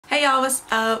Hey y'all, what's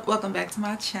up? Welcome back to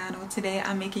my channel. Today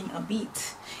I'm making a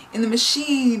beat in the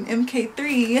Maschine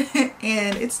MK3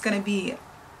 and it's gonna be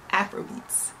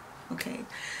Afrobeats. Okay,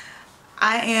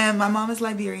 my mom is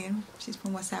Liberian. She's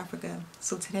from West Africa.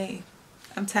 So today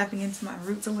I'm tapping into my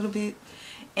roots a little bit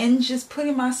and just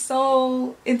putting my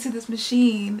soul into this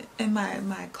machine and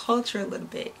my culture a little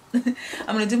bit. I'm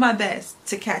gonna do my best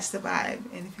to catch the vibe,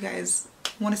 and if you guys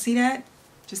want to see that,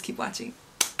 just keep watching.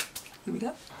 Here we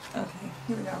go. Okay,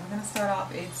 here we go. We're gonna start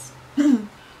off. It's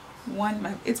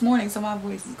it's morning, so my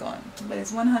voice is gone, but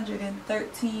it's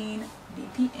 113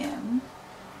 BPM.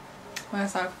 We're gonna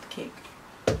start with the kick.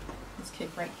 This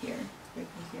kick right here. You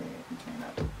can hear it and turn it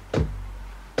up.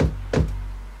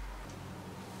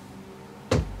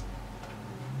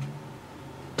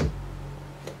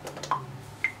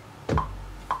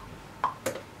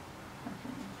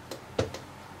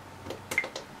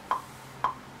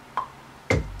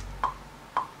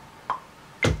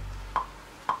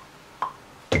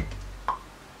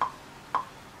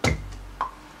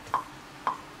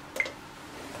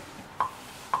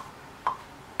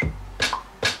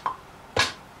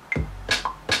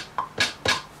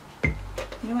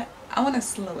 You know what? I want to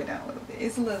slow it down a little bit.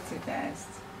 It's a little too fast.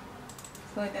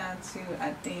 Slow it down to,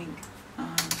 I think,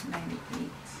 98.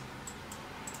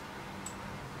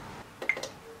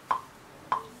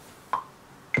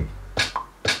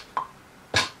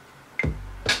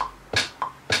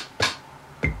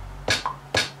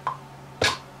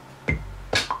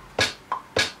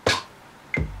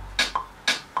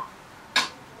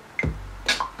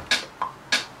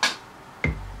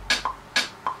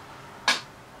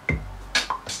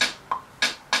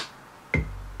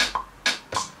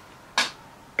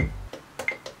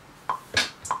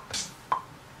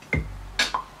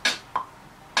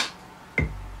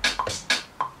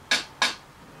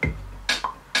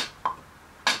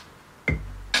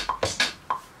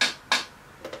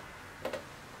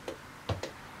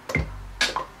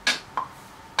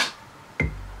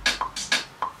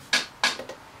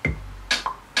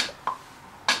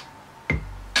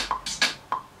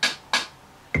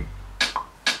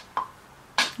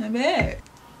 Not bad.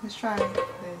 Let's try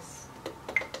this.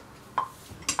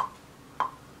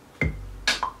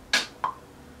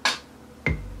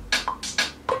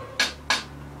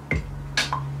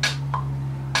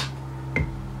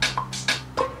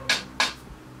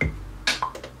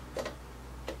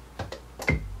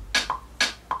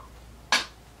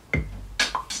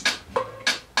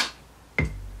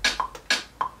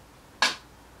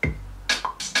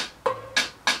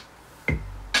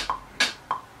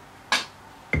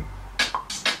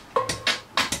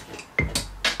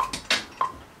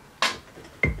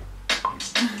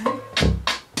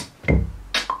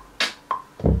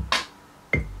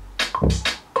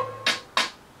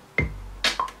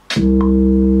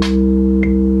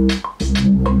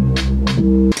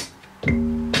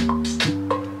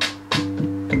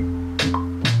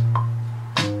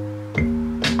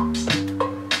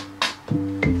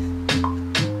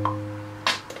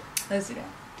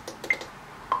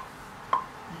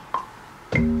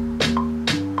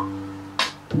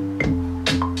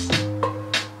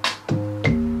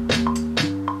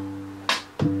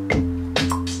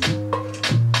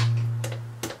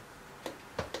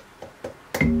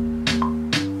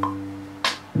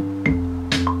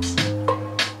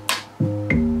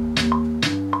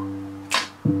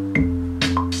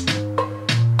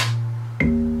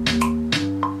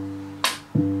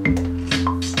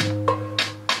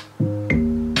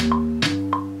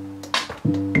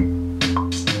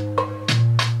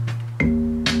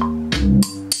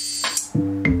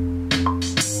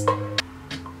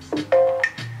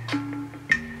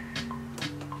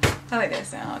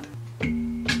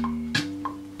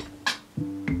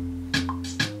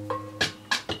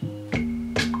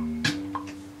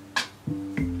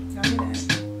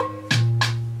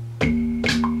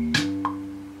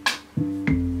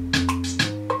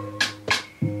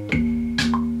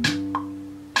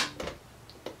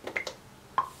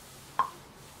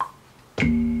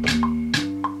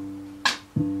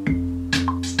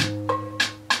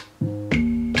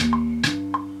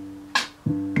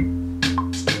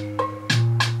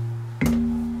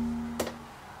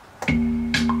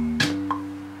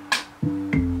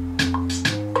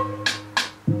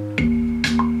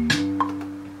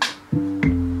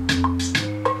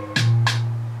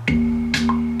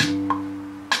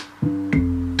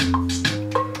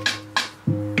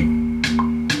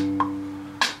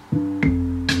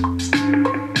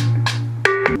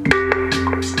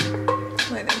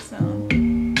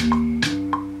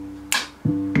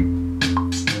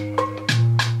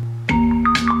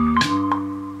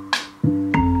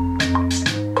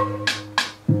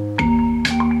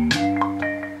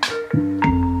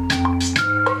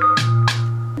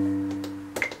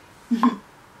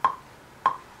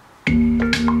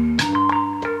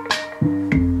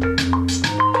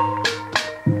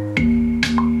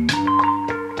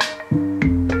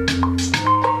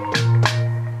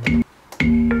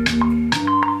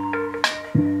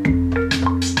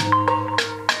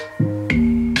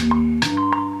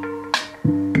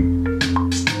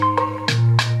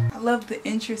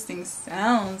 interesting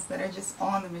sounds that are just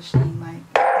on the machine. Like,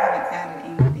 I haven't added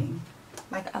anything.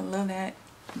 Like, I love that.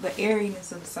 The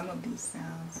airiness of some of these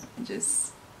sounds.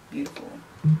 Just beautiful.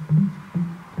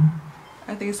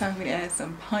 I think it's time for me to add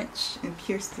some punch and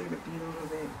pierce through the beat a little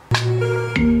bit.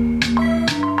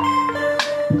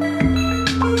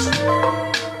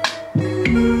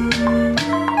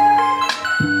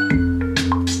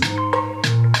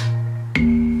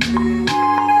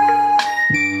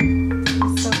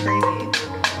 It's so crazy.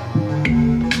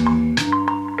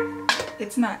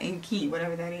 It's not in key,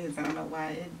 whatever that is. I don't know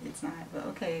why it's not, but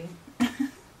okay.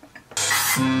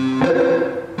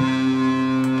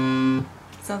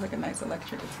 Sounds like a nice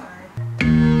electric guitar.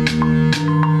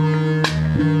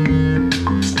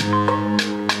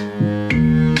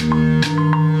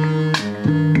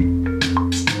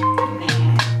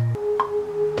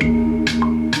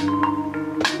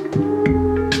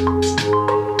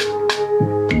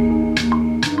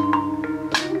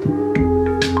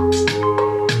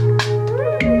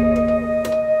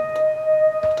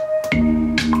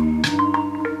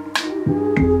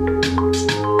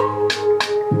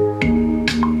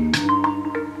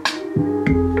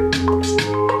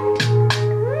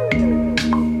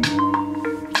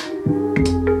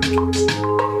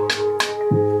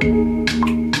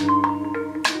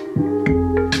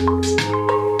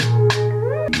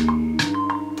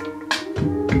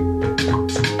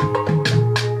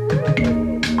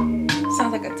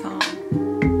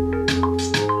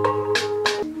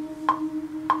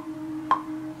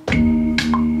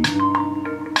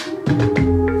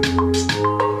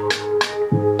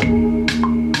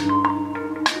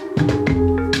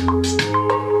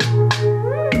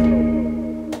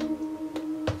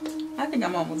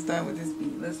 I'm almost done with this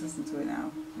beat. Let's listen to it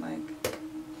now. Like,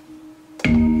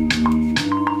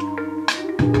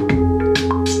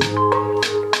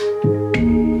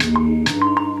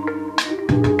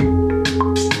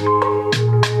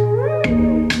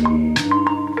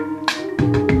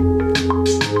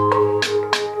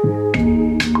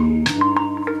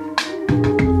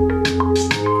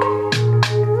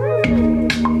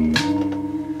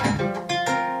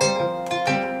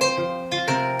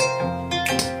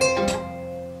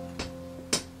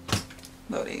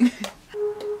 loading.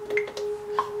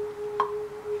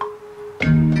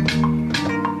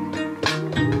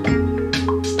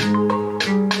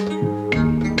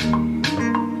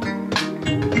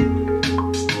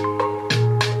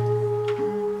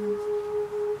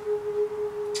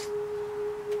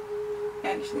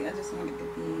 Actually, I just want it to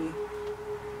be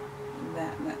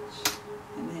that much,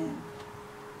 and then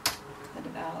cut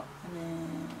it out, and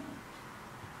then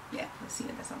yeah, let's see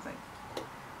what that sounds like.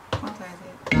 Quantize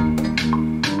it.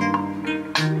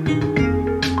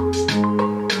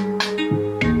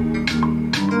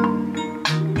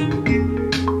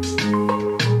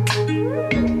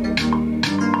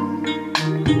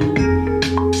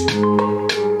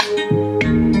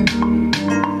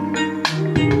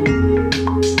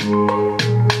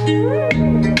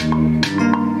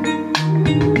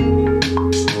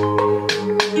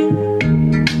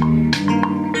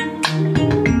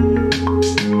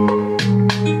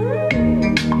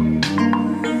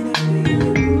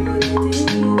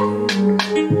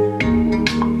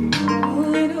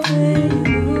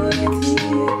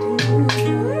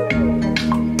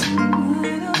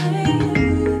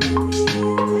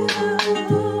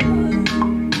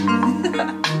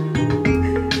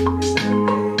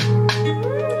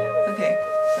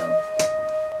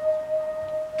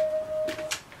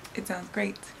 It sounds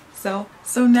great. So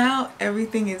now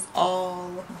everything is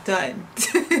all done.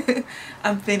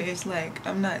 I'm finished. Like,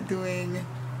 I'm not doing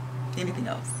anything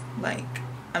else. Like,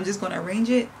 I'm just gonna arrange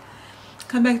it,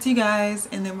 come back to you guys,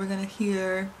 and then we're gonna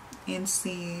hear and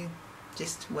see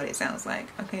just what it sounds like.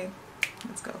 Okay,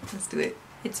 let's go. Let's do it.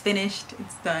 It's finished.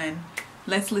 It's done.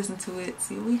 Let's listen to it,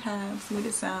 see what we have, see what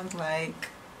it sounds like.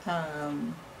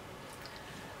 I'm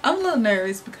a little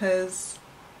nervous because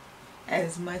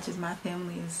as much as my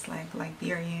family is like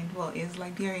Liberian, well, is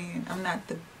Liberian, I'm not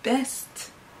the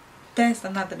best,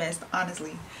 I'm not the best,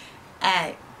 honestly,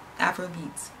 at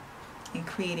Afrobeats and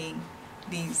creating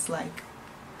these, like,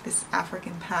 this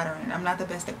African pattern. I'm not the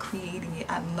best at creating it.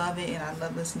 I love it and I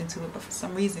love listening to it, but for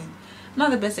some reason, I'm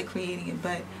not the best at creating it,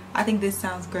 but I think this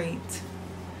sounds great.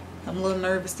 I'm a little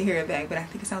nervous to hear it back, but I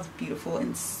think it sounds beautiful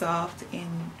and soft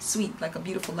and sweet, like a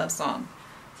beautiful love song.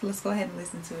 So let's go ahead and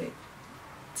listen to it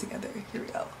together. Here we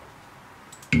go.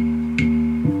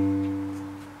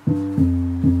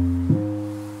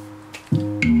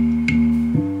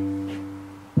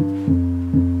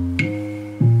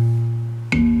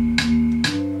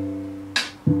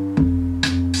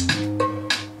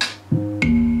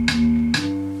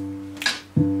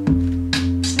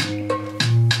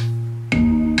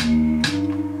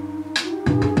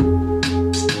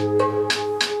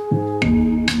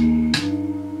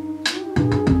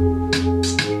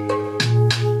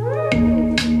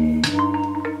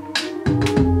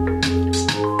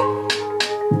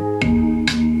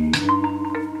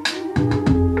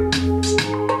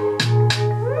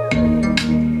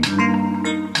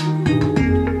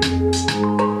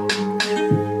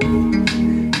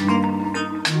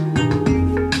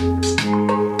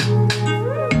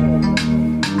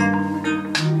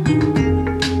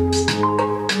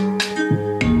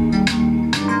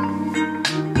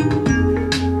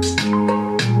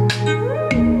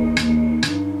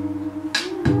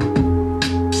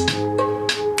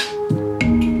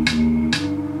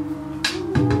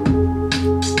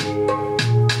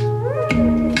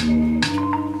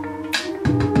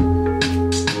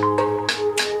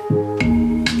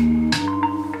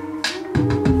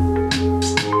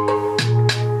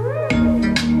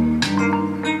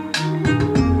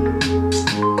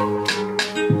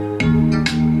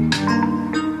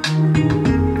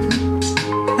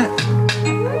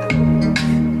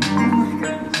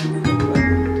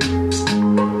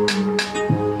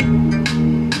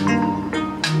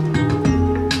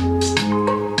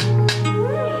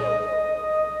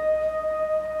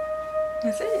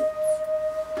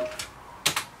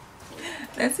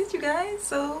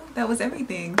 was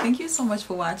everything. Thank you so much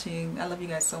for watching. I love you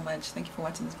guys so much. Thank you for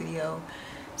watching this video.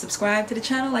 Subscribe to the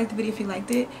channel, like the video if you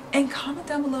liked it, and comment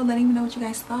down below letting me know what you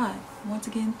guys thought. Once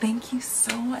again, thank you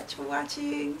so much for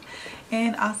watching,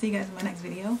 and I'll see you guys in my next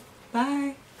video.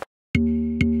 Bye.